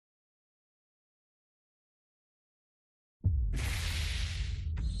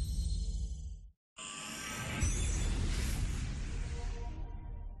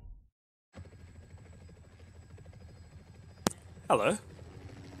Hello.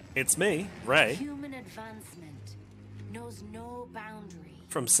 It's me, Ray, Human advancement knows no boundary.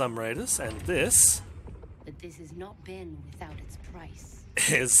 from SomeRaiders, and this But this has not been without its price.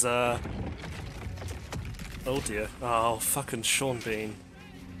 is, oh dear. Oh, fucking Sean Bean.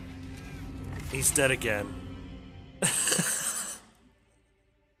 He's dead again. Those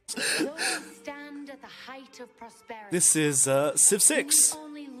stand at the height of prosperity. This is, Civ 6. We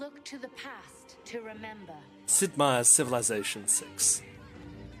only look to the past to remember Sid Meier's Civilization 6.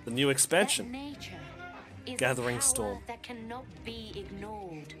 The new that expansion. nature is Gathering a power Storm. that cannot be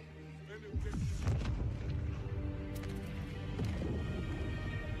ignored.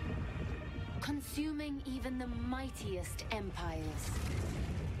 Consuming even the mightiest empires.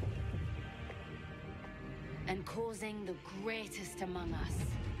 And causing the greatest among us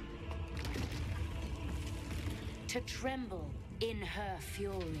to tremble in her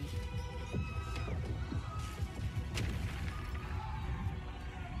fury.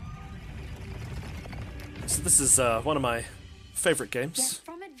 So this is, one of my favorite Yet games.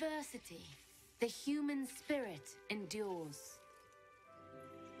 from adversity, the human spirit endures.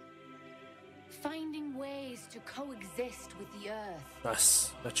 Finding ways to coexist with the earth.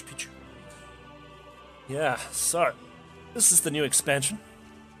 Nice. Machu Picchu. Yeah, so, this is the new expansion.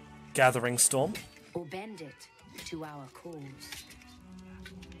 Gathering Storm. Or bend it to our cause.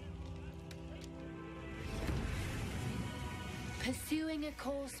 Pursuing a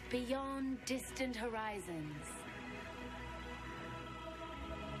course beyond distant horizons.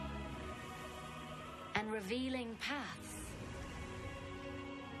 And revealing paths.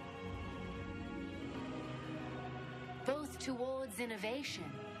 Both towards innovation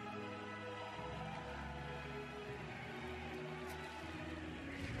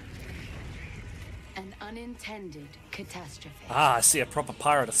and unintended catastrophe. Ah, I see a proper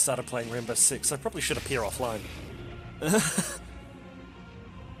pirate has started playing Rainbow Six. I probably should appear offline.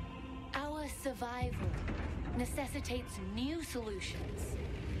 Our survival necessitates new solutions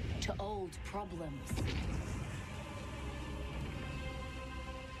to old problems.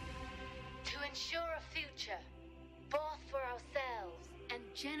 To ensure a future, both for ourselves and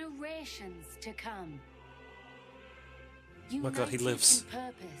generations to come. Oh my God, he United lives. in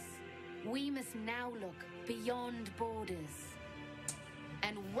purpose, we must now look beyond borders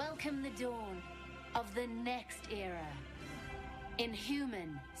and welcome the dawn of the next era in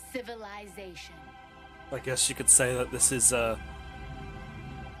human civilization. I guess you could say that this is a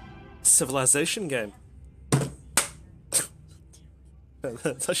civilization game.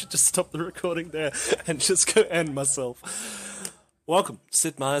 I should just stop the recording there and just go end myself. Welcome,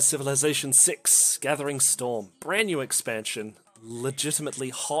 Sid Meier's Civilization 6, Gathering Storm. Brand new expansion, legitimately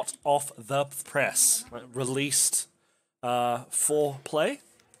hot off the press. Right, released for play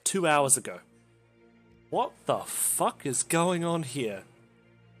 2 hours ago. What the fuck is going on here?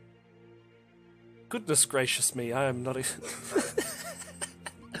 Goodness gracious me, I am not even...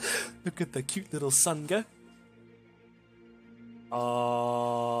 Look at the cute little sun go.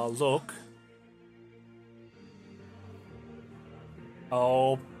 Look.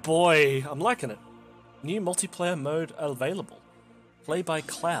 Oh boy, I'm liking it. New multiplayer mode available. Play by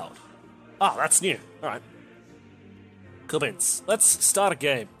cloud. Ah, that's new. Alright. Cool beans. Let's start a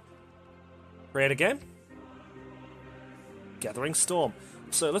game. Create a game? Gathering Storm.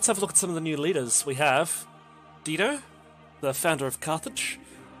 So let's have a look at some of the new leaders. We have Dido, the founder of Carthage.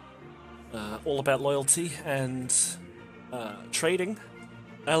 All about loyalty and trading.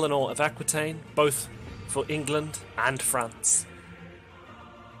 Eleanor of Aquitaine, both for England and France.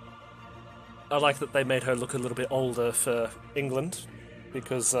 I like that they made her look a little bit older for England,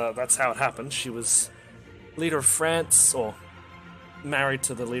 because that's how it happened. She was leader of France, or married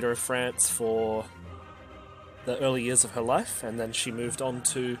to the leader of France for the early years of her life, and then she moved on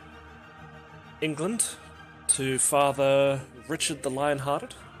to England to Father Richard the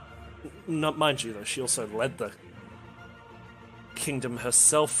Lionhearted. Not mind you, though, she also led the kingdom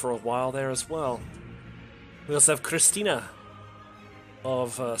herself for a while there as well. We also have Christina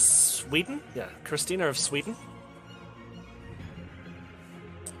of Sweden. Yeah, Christina of Sweden.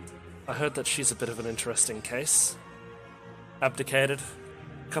 I heard that she's a bit of an interesting case. Abdicated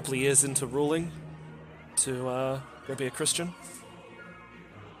a couple of years into ruling to go be a Christian.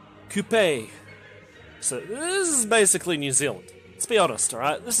 Coupe. So this is basically New Zealand. Let's be honest,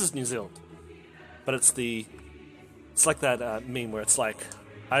 alright? This is New Zealand. But it's like that meme where it's like,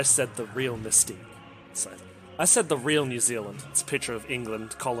 I said the real Mystique. It's like, I said the real New Zealand. It's a picture of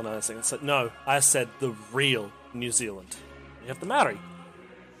England colonizing. It's like, no, I said the real New Zealand. You have the Maori.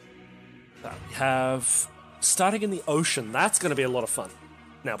 We have starting in the ocean. That's going to be a lot of fun.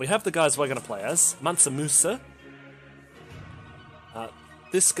 Now, we have the guys we're going to play as. Mansa Musa.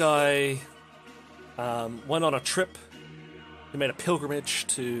 This guy went on a trip. He made a pilgrimage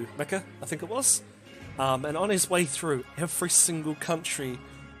to Mecca, I think it was. And on his way through every single country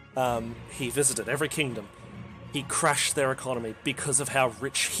he visited, every kingdom, he crashed their economy because of how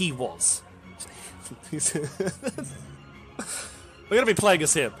rich he was. We're going to be playing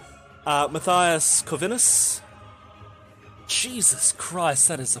as him. Matthias Corvinus. Jesus Christ,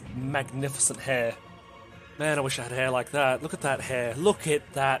 that is a magnificent hair. Man, I wish I had hair like that. Look at that hair. Look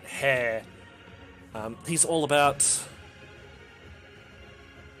at that hair. He's all about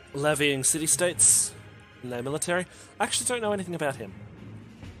levying city-states in their military. I actually don't know anything about him.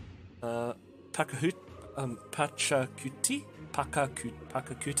 Pakacuti?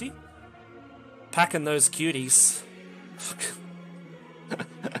 Pakacuti? Packing those cuties.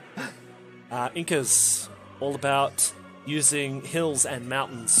 Incas, all about using hills and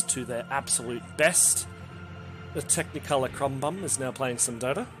mountains to their absolute best. The Technicolor Crumbum is now playing some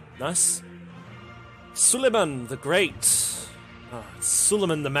Dota. Nice. Suleiman the Great.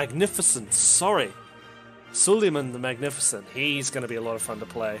 Suleiman the Magnificent, sorry. Suleiman the Magnificent. He's going to be a lot of fun to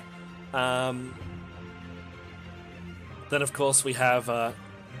play. Then, of course, we have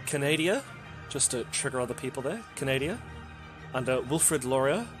Canadia, just to trigger other people there. Canadia, under Wilfred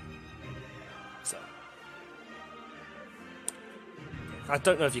Laurier. So, I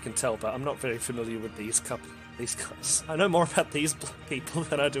don't know if you can tell, but I'm not very familiar with these guys. I know more about these people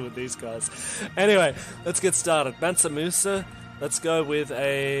than I do with these guys. Anyway, let's get started. Mansa Musa. Let's go with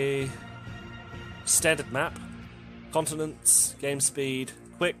a standard map. Continents, game speed,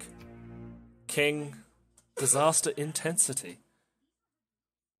 quick, king, disaster intensity.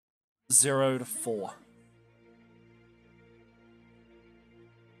 0 to 4.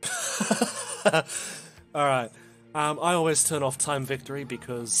 Alright. I always turn off time victory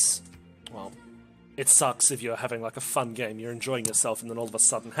because, well, it sucks if you're having like a fun game, you're enjoying yourself, and then all of a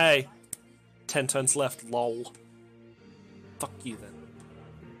sudden, hey, 10 turns left, lol. Fuck you then.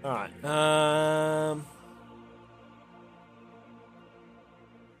 Alright,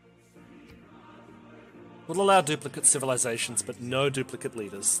 we'll allow duplicate civilizations, but no duplicate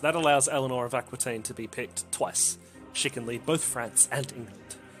leaders. That allows Eleanor of Aquitaine to be picked twice. She can lead both France and England.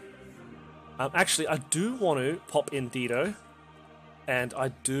 Actually, I do want to pop in Dido, and I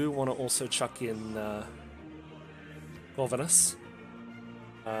do want to also chuck in Corvinus.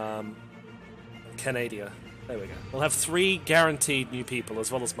 Canadia. There we go. We'll have 3 guaranteed new people,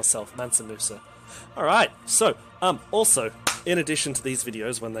 as well as myself, Mansa Musa. Alright, so, also, in addition to these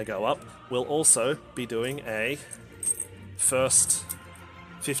videos when they go up, we'll also be doing a first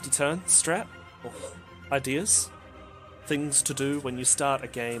 50 turn strat. Ideas. Things to do when you start a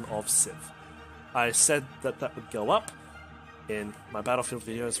game of Civ. I said that that would go up in my Battlefield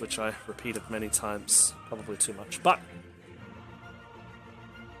videos, which I repeated many times, probably too much, but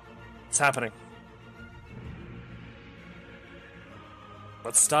it's happening.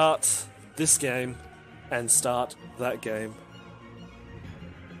 Let's start this game and start that game.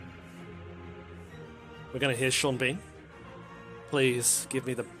 We're going to hear Sean Bean. Please give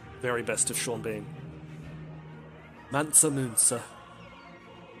me the very best of Sean Bean. Mansa Musa.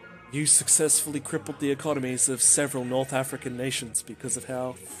 You successfully crippled the economies of several North African nations because of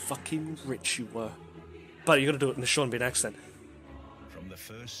how fucking rich you were. But you got to do it in the Sean Bean accent. From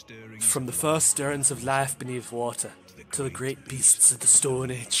the first stirrings of life beneath water to the great beasts of the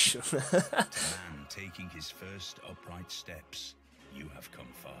Stone Age. Man taking his first upright steps, you have come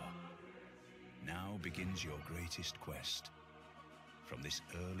far. Now begins your greatest quest. From this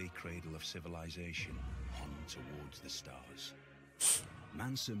early cradle of civilization on towards the stars.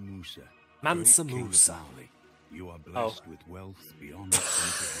 Mansa Musa. Mansa Musa. You are blessed with wealth beyond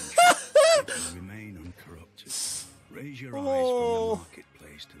comprehension. You remain uncorrupted. Raise your eyes from the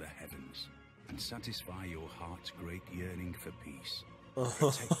marketplace to the heavens and satisfy your heart's great yearning for peace.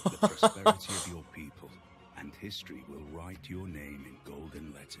 Protect the prosperity of your people, and history will write your name in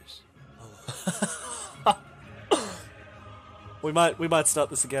golden letters. We might start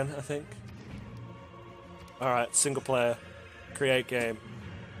this again, I think. Alright, single player. Create game.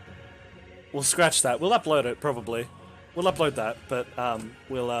 We'll scratch that. We'll upload it, probably. We'll upload that, but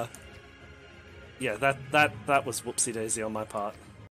we'll yeah, that was whoopsie daisy on my part.